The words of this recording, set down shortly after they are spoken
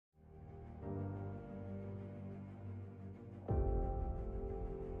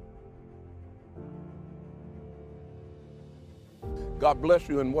God bless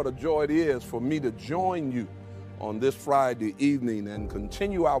you, and what a joy it is for me to join you on this Friday evening and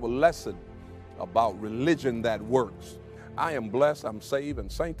continue our lesson about religion that works. I am blessed, I'm saved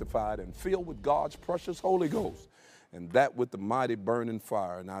and sanctified and filled with God's precious Holy Ghost, and that with the mighty burning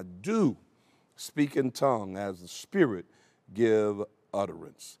fire. And I do speak in tongue as the Spirit give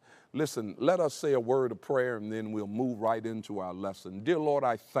utterance. Listen, let us say a word of prayer and then we'll move right into our lesson. Dear Lord,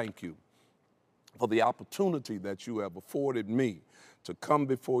 I thank you for the opportunity that you have afforded me to come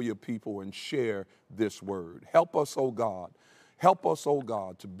before your people and share this word. Help us, oh God. Help us, oh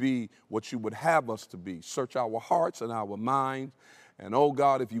God, to be what you would have us to be. Search our hearts and our minds. And, oh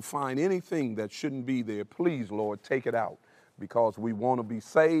God, if you find anything that shouldn't be there, please, Lord, take it out, because we want to be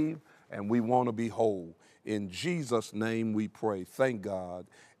saved and we want to be whole. In Jesus' name we pray. Thank God.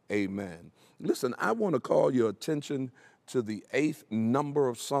 Amen. Listen, I want to call your attention to the 8th number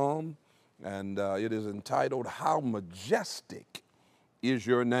of Psalm, and it is entitled, How Majestic is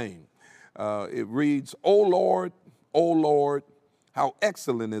Your Name. It reads, O Lord, how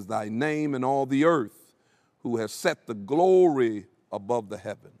excellent is thy name in all the earth, who has set the glory above the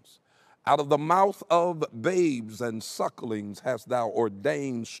heavens. Out of the mouth of babes and sucklings hast thou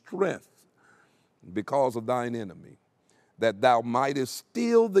ordained strength because of thine enemy, that thou mightest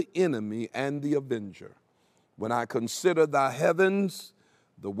steal the enemy and the avenger. When I consider thy heavens,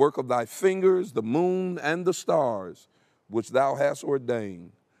 the work of thy fingers, the moon and the stars, which thou hast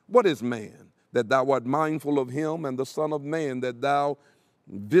ordained. What is man, that thou art mindful of him, and the son of man, that thou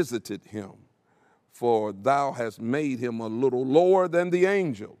visited him? For thou hast made him a little lower than the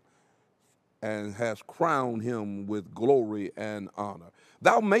angel, and hast crowned him with glory and honor.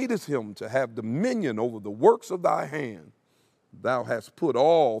 Thou madest him to have dominion over the works of thy hand. Thou hast put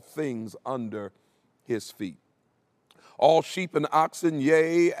all things under his feet. All sheep and oxen,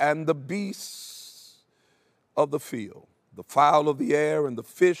 yea, and the beasts of the field, the fowl of the air, and the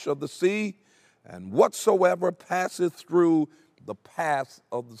fish of the sea, and whatsoever passeth through the paths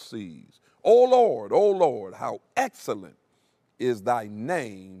of the seas. O Lord, how excellent is thy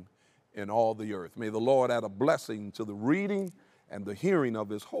name in all the earth. May the Lord add a blessing to the reading and the hearing of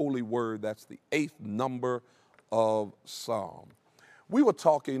his holy word. That's the 8th number of Psalm. We were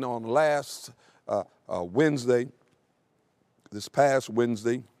talking on last Wednesday, this past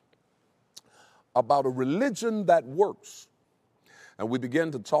Wednesday, about a religion that works. And we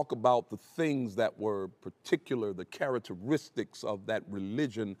began to talk about the things that were particular, the characteristics of that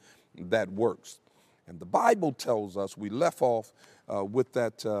religion that works. And the Bible tells us, we left off with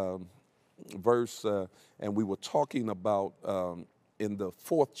that verse, and we were talking about in the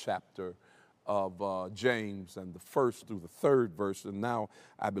 4th chapter of James, and the 1st through the 3rd verse. And now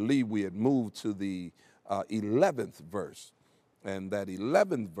I believe we had moved to the 11th verse. And that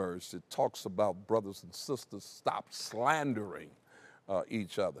 11th verse, it talks about, brothers and sisters, stop slandering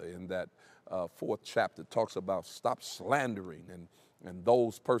each other. In that 4th chapter, it talks about stop slandering, and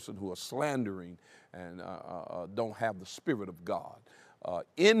those persons who are slandering and don't have the Spirit of God.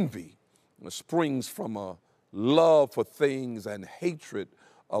 Envy springs from a love for things and hatred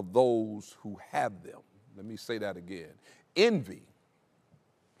of those who have them. Let me say that again. Envy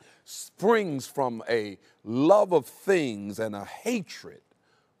springs from a love of things and a hatred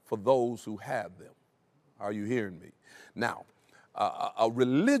for those who have them. Are you hearing me? Now, a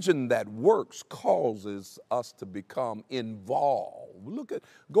religion that works causes us to become involved.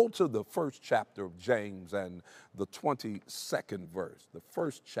 Go to the 1st chapter of James and the 22nd verse. The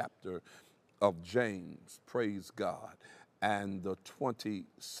 1st chapter of James, praise God, and the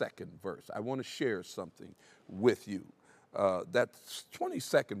 22nd verse. I want to share something with you. That's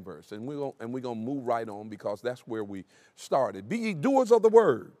 22nd verse, and we're going to move right on, because that's where we started. Be ye doers of the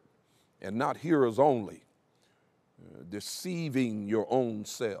word, and not hearers only, deceiving your own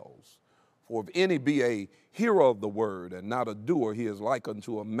selves. For if any be a hearer of the word and not a doer, he is like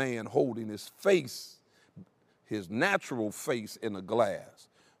unto a man holding his face, his natural face, in a glass.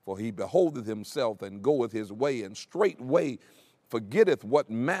 For he beholdeth himself and goeth his way, and straightway forgetteth what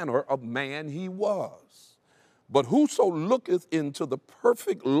manner of man he was. But whoso looketh into the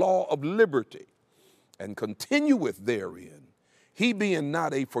perfect law of liberty and continueth therein, he being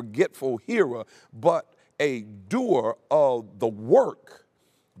not a forgetful hearer, but a doer of the work,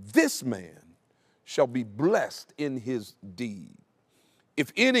 this man shall be blessed in his deed.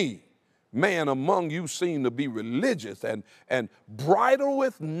 If any man among you seem to be religious and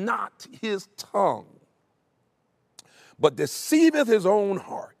bridleth not his tongue, but deceiveth his own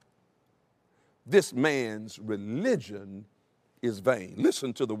heart, this man's religion is vain.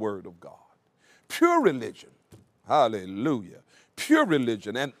 Listen to the word of God. Pure religion, hallelujah, pure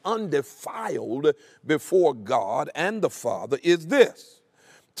religion and undefiled before God and the Father is this: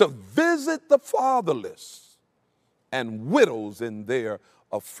 to visit the fatherless and widows in their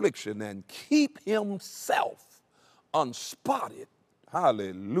affliction and keep himself unspotted,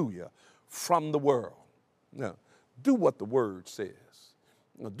 hallelujah, from the world. Now, do what the word says.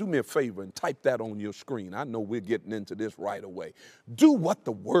 Now, do me a favor and type that on your screen. I know we're getting into this right away. Do what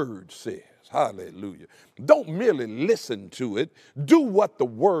the word says. Hallelujah. Don't merely listen to it. Do what the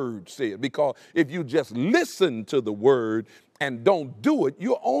word says. Because if you just listen to the word and don't do it,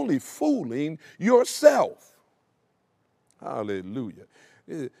 you're only fooling yourself. Hallelujah.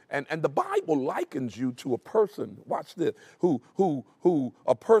 And the Bible likens you to a person, watch this,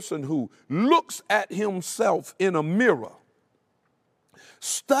 a person who looks at himself in a mirror,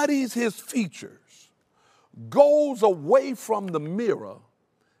 studies his features, goes away from the mirror,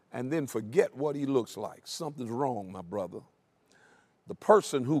 and then forget what he looks like. Something's wrong, my brother. The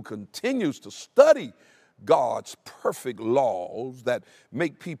person who continues to study God's perfect laws that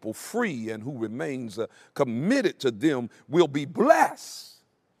make people free and who remains committed to them will be blessed.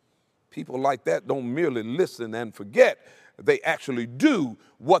 People like that don't merely listen and forget. They actually do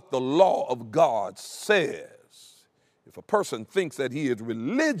what the law of God says. If a person thinks that he is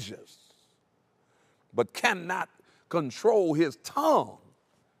religious but cannot control his tongue,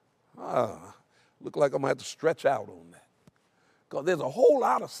 look like I'm going to have to stretch out on that. Because there's a whole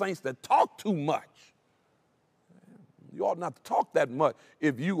lot of saints that talk too much. You ought not to talk that much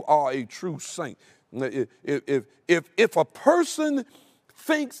if you are a true saint. If a person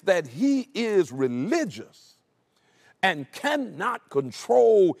thinks that he is religious and cannot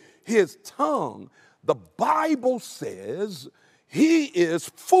control his tongue, the Bible says he is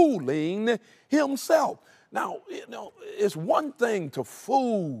fooling himself. Now, it's one thing to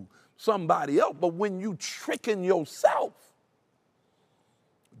fool somebody else, but when you tricking yourself,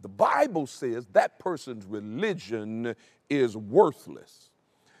 the Bible says that person's religion is worthless.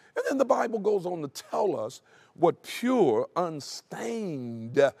 And then the Bible goes on to tell us what pure,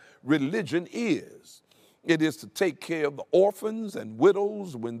 unstained religion is. It is to take care of the orphans and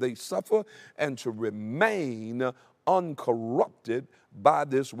widows when they suffer and to remain uncorrupted by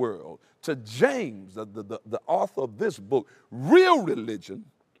this world. To James, the author of this book, real religion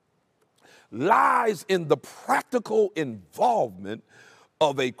lies in the practical involvement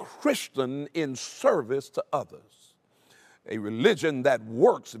of a Christian in service to others. A religion that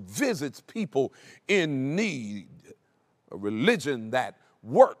works visits people in need. A religion that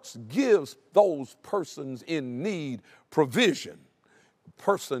works gives those persons in need provision. A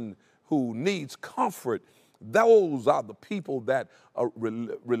person who needs comfort, those are the people that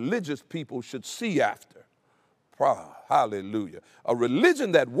religious people should see after. Hallelujah. A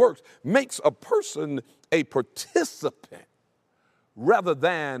religion that works makes a person a participant rather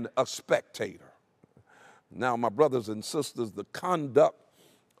than a spectator. Now, my brothers and sisters, the conduct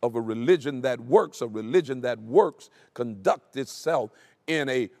of a religion that works conduct itself in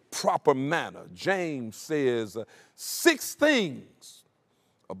a proper manner. James says 6 things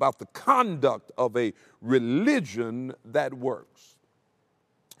about the conduct of a religion that works.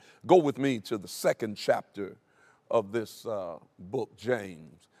 Go with me to the 2nd chapter of this book,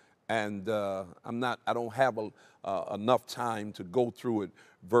 James. And I don't have enough time to go through it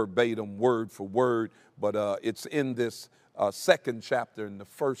verbatim, word for word, but it's in this 2nd chapter in the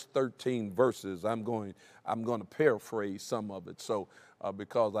first 13 verses. I'm going to paraphrase some of it, so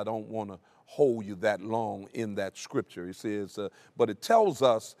because I don't want to hold you that long in that scripture. It says, but it tells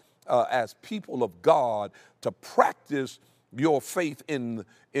us as people of God to practice your faith in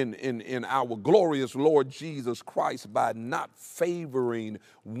our glorious Lord Jesus Christ by not favoring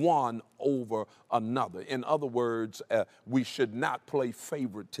one over another. In other words, we should not play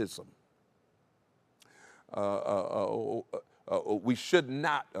favoritism. We should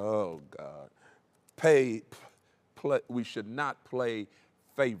not, we should not play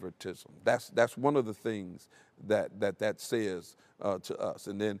favoritism. That's one of the things that says to us.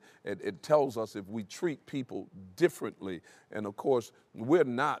 And then it tells us if we treat people differently, and of course, we're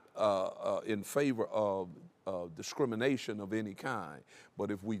not in favor of discrimination of any kind, but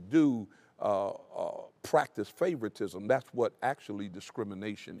if we do practice favoritism, that's what actually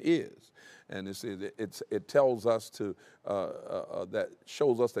discrimination is. And it tells us that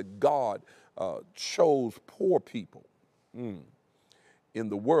shows us that God chose poor people in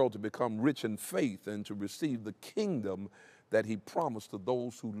the world to become rich in faith and to receive the kingdom that he promised to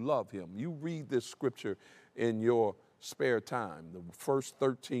those who love him. You read this scripture in your spare time, the first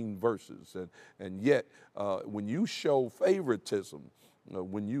 13 verses, and yet when you show favoritism,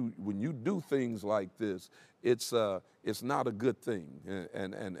 When you do things like this, it's not a good thing.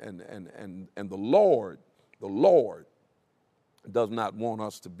 And the Lord does not want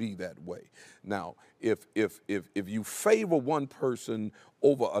us to be that way. Now, if you favor one person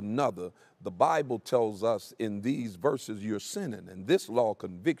over another, the Bible tells us in these verses you're sinning, and this law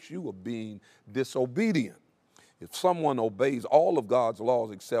convicts you of being disobedient. If someone obeys all of God's laws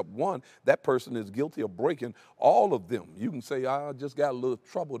except one, that person is guilty of breaking all of them. You can say, I just got a little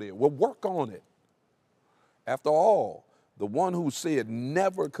trouble there. Well, work on it. After all, the one who said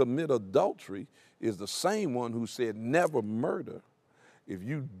never commit adultery is the same one who said never murder. If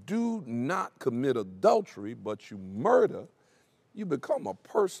you do not commit adultery, but you murder, you become a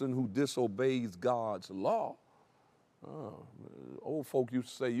person who disobeys God's law. Old folk used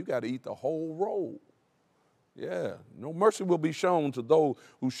to say, you got to eat the whole roll. Yeah, no mercy will be shown to those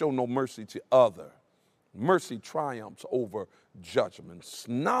who show no mercy to other. Mercy triumphs over judgment.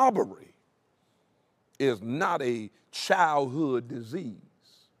 Snobbery is not a childhood disease.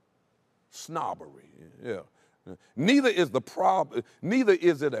 Snobbery, yeah. Neither is it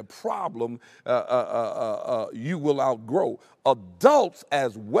a problem you will outgrow. Adults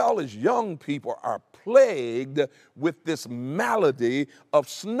as well as young people are plagued with this malady of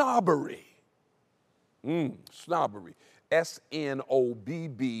snobbery. Snobbery. S-N-O-B-B-E-R-Y.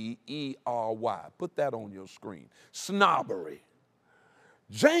 Put that on your screen. Snobbery.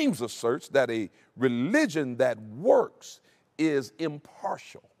 James asserts that a religion that works is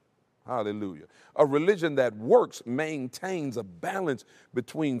impartial. Hallelujah. A religion that works maintains a balance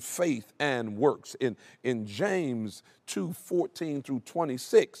between faith and works. In James 2:14 through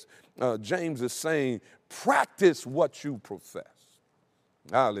 26, James is saying, practice what you profess.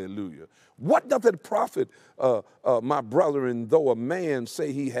 Hallelujah. What doth it profit, my brethren, though a man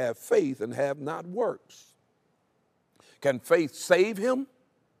say he have faith and have not works? Can faith save him?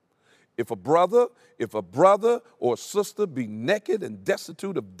 If a brother or sister be naked and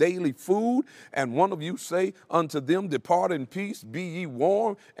destitute of daily food, and one of you say unto them, depart in peace, be ye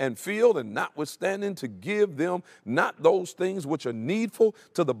warm and filled, and notwithstanding to give them not those things which are needful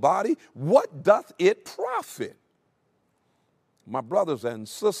to the body, what doth it profit? My brothers and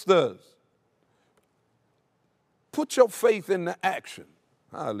sisters, put your faith into action.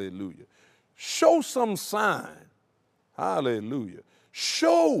 Hallelujah. Show some sign. Hallelujah.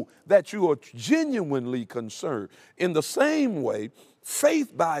 Show that you are genuinely concerned. In the same way,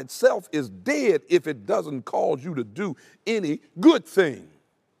 faith by itself is dead if it doesn't cause you to do any good thing.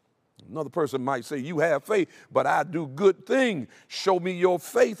 Another person might say, you have faith, but I do good things. Show me your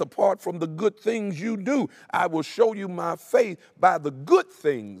faith apart from the good things you do. I will show you my faith by the good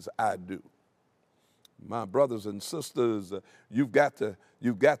things I do. My brothers and sisters, you've got to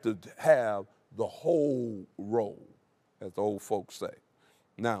have the whole roll, as the old folks say.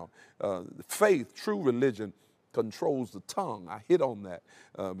 Now, faith, true religion, controls the tongue. I hit on that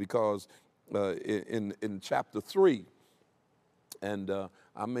because in chapter 3, and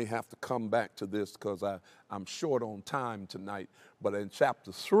I may have to come back to this because I'm short on time tonight, but in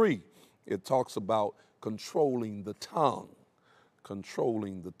chapter 3, it talks about controlling the tongue,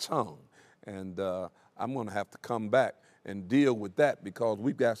 And I'm going to have to come back and deal with that because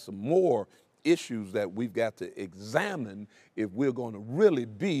we've got some more issues that we've got to examine if we're going to really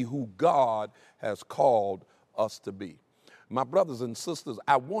be who God has called us to be. My brothers and sisters,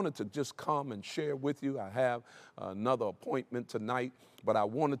 I wanted to just come and share with you. I have another appointment tonight, but I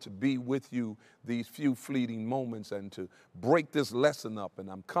wanted to be with you these few fleeting moments and to break this lesson up.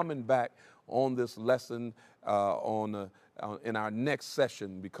 And I'm coming back on this lesson in our next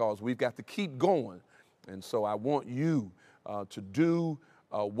session because we've got to keep going. And so I want you to do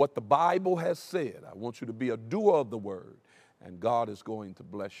what the Bible has said. I want you to be a doer of the word, and God is going to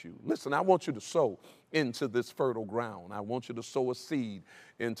bless you. Listen, I want you to sow into this fertile ground. I want you to sow a seed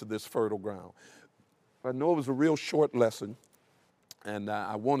into this fertile ground. I know it was a real short lesson, and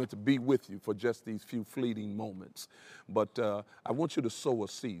I wanted to be with you for just these few fleeting moments. But I want you to sow a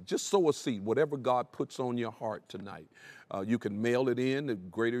seed. Just sow a seed, whatever God puts on your heart tonight. You can mail it in to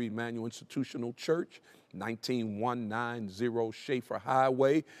Greater Emmanuel Institutional Church, 19190 Schaefer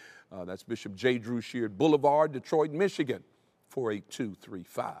Highway. That's Bishop J. Drew Sheard Boulevard, Detroit, Michigan,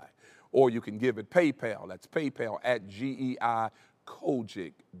 48235. Or you can give at PayPal. That's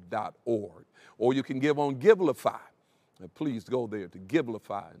PayPal@GEICogic.org. Or you can give on Givelify. Please go there to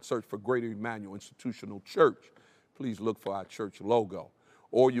Givelify and search for Greater Emmanuel Institutional Church. Please look for our church logo.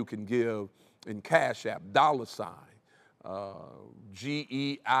 Or you can give in Cash App,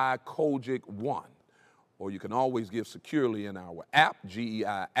 $GEICogic1. Or you can always give securely in our app,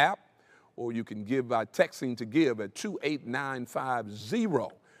 GEI app, or you can give by texting to give at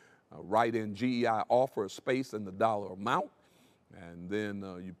 28950. Write in GEI offer, a space, and the dollar amount. And then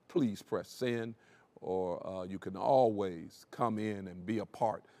you please press send, or you can always come in and be a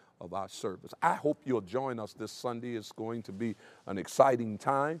part of our service. I hope you'll join us this Sunday. It's going to be an exciting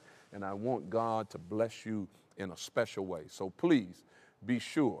time, and I want God to bless you in a special way. So please be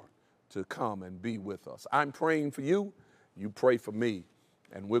sure to come and be with us. I'm praying for you. You pray for me,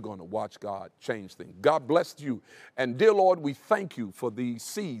 and we're going to watch God change things. God bless you. And dear Lord, we thank you for these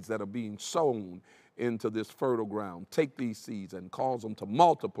seeds that are being sown into this fertile ground. Take these seeds and cause them to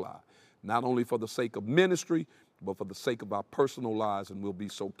multiply, not only for the sake of ministry, but for the sake of our personal lives. And we'll be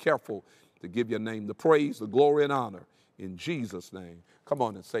so careful to give your name the praise, the glory, and honor in Jesus' name. Come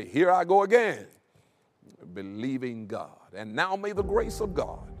on and say, here I go again, believing God. And now may the grace of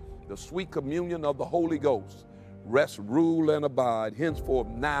God, the sweet communion of the Holy Ghost, rest, rule, and abide henceforth,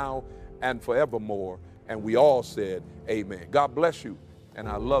 now, and forevermore. And we all said, amen. God bless you, and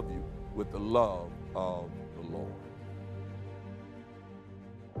I love you with the love of the Lord.